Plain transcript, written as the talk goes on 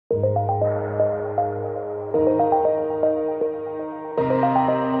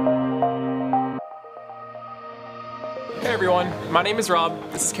My name is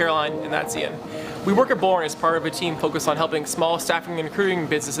Rob, this is Caroline, and that's Ian. We work at Bullhorn as part of a team focused on helping small staffing and recruiting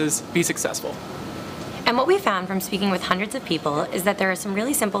businesses be successful. And what we found from speaking with hundreds of people is that there are some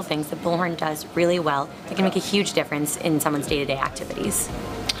really simple things that Bullhorn does really well that can make a huge difference in someone's day-to-day activities.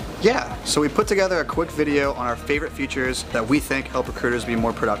 Yeah, so we put together a quick video on our favorite features that we think help recruiters be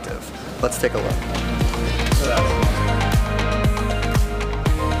more productive. Let's take a look.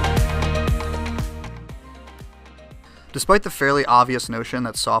 Despite the fairly obvious notion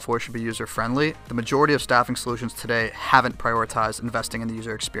that software should be user-friendly, the majority of staffing solutions today haven't prioritized investing in the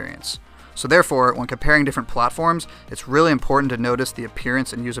user experience. So therefore, when comparing different platforms, it's really important to notice the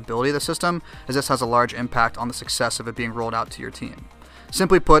appearance and usability of the system, as this has a large impact on the success of it being rolled out to your team.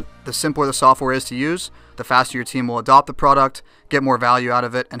 Simply put, the simpler the software is to use, the faster your team will adopt the product, get more value out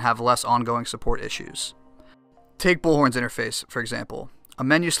of it, and have less ongoing support issues. Take Bullhorn's interface, for example. A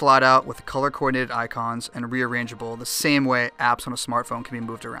menu slide out with color-coordinated icons and rearrangeable the same way apps on a smartphone can be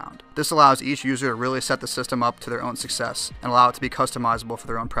moved around. This allows each user to really set the system up to their own success and allow it to be customizable for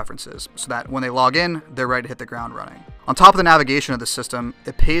their own preferences, so that when they log in, they're ready to hit the ground running. On top of the navigation of the system,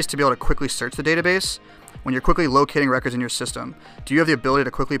 it pays to be able to quickly search the database. When you're quickly locating records in your system, do you have the ability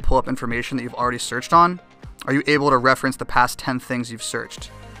to quickly pull up information that you've already searched on? Are you able to reference the past 10 things you've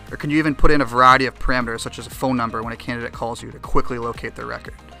searched? Or can you even put in a variety of parameters such as a phone number when a candidate calls you to quickly locate their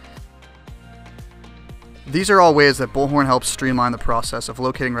record? These are all ways that Bullhorn helps streamline the process of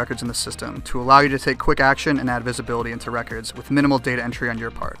locating records in the system to allow you to take quick action and add visibility into records with minimal data entry on your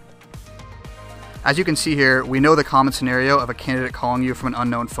part. As you can see here, we know the common scenario of a candidate calling you from an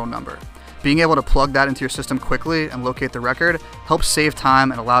unknown phone number. Being able to plug that into your system quickly and locate the record helps save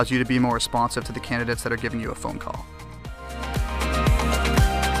time and allows you to be more responsive to the candidates that are giving you a phone call.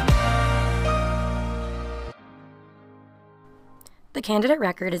 The candidate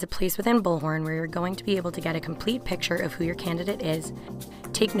record is a place within Bullhorn where you're going to be able to get a complete picture of who your candidate is,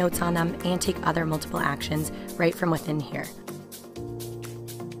 take notes on them, and take other multiple actions right from within here.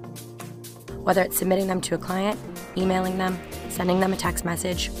 Whether it's submitting them to a client, emailing them, sending them a text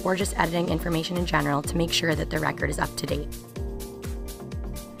message, or just editing information in general to make sure that the record is up to date.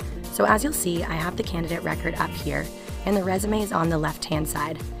 So as you'll see, I have the candidate record up here, and the resume is on the left-hand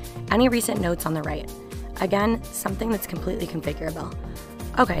side. Any recent notes on the right. Again, something that's completely configurable.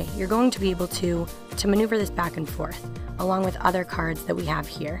 Okay, you're going to be able to maneuver this back and forth, along with other cards that we have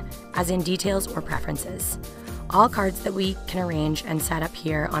here, as in details or preferences. All cards that we can arrange and set up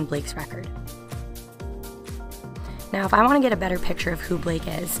here on Blake's record. Now, if I want to get a better picture of who Blake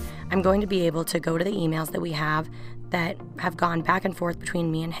is, I'm going to be able to go to the emails that we have that have gone back and forth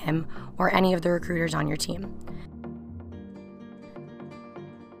between me and him, or any of the recruiters on your team.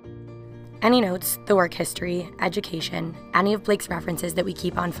 Any notes, the work history, education, any of Blake's references that we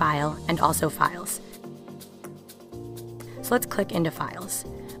keep on file, and also files. So let's click into files.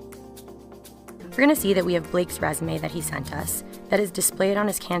 We're going to see that we have Blake's resume that he sent us that is displayed on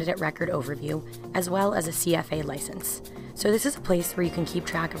his candidate record overview, as well as a CFA license. So this is a place where you can keep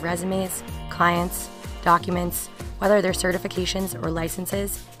track of resumes, clients, documents, whether they're certifications or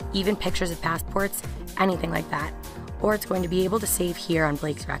licenses, even pictures of passports, anything like that. Or it's going to be able to save here on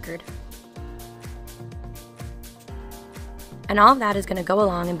Blake's record. And all of that is going to go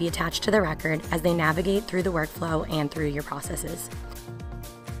along and be attached to the record as they navigate through the workflow and through your processes.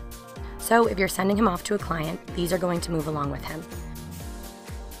 So if you're sending him off to a client, these are going to move along with him.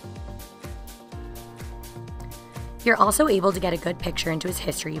 You're also able to get a good picture into his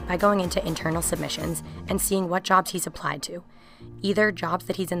history by going into internal submissions and seeing what jobs he's applied to, either jobs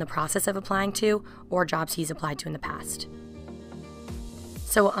that he's in the process of applying to or jobs he's applied to in the past.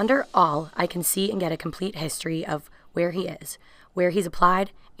 So under all, I can see and get a complete history of where he is, where he's applied,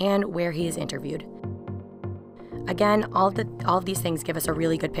 and where he is interviewed. Again, all of these things give us a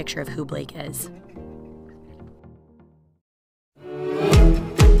really good picture of who Blake is.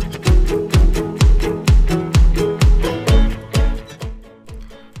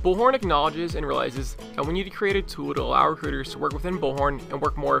 Bullhorn acknowledges and realizes that we need to create a tool to allow recruiters to work within Bullhorn and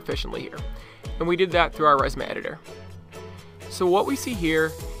work more efficiently here. And we did that through our resume editor. So what we see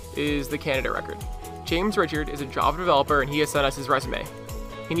here is the candidate record. James Richard is a Java developer and he has sent us his resume.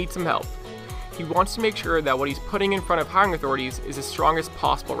 He needs some help. He wants to make sure that what he's putting in front of hiring authorities is the strongest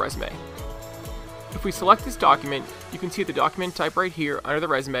possible resume. If we select this document, you can see the document type right here under the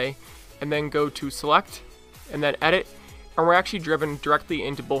resume, and then go to select, and then edit, and we're actually driven directly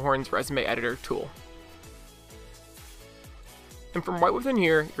into Bullhorn's resume editor tool. And from right within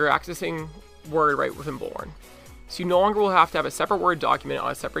here, you're accessing Word right within Bullhorn. So you no longer will have to have a separate Word document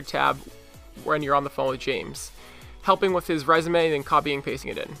on a separate tab when you're on the phone with James, helping with his resume and then copying and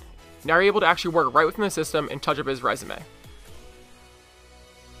pasting it in. Now you're able to actually work right within the system and touch up his resume.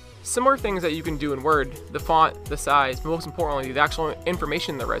 Similar things that you can do in Word, the font, the size, but most importantly, the actual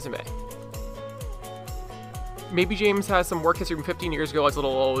information in the resume. Maybe James has some work history from 15 years ago that's a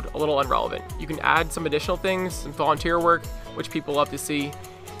little old, a little irrelevant. You can add some additional things, some volunteer work, which people love to see.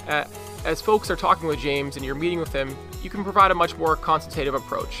 As folks are talking with James and you're meeting with him, you can provide a much more consultative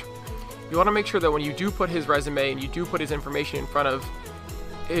approach. You want to make sure that when you do put his resume and you do put his information in front of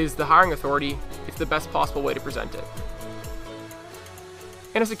the hiring authority, it's the best possible way to present it.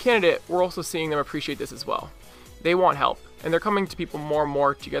 And as a candidate, we're also seeing them appreciate this as well. They want help, and they're coming to people more and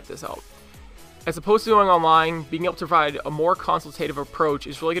more to get this help. As opposed to going online, being able to provide a more consultative approach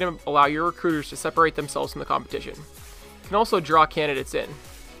is really going to allow your recruiters to separate themselves from the competition. It can also draw candidates in.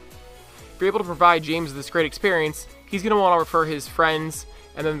 If you're able to provide James with this great experience, he's going to want to refer his friends,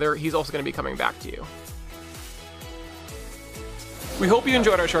 and then he's also going to be coming back to you. We hope you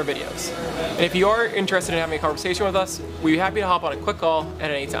enjoyed our short videos. And if you are interested in having a conversation with us, we'd be happy to hop on a quick call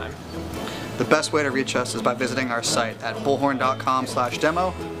at any time. The best way to reach us is by visiting our site at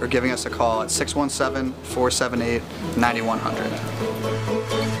bullhorn.com/demo or giving us a call at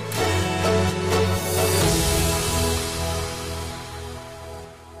 617-478-9100.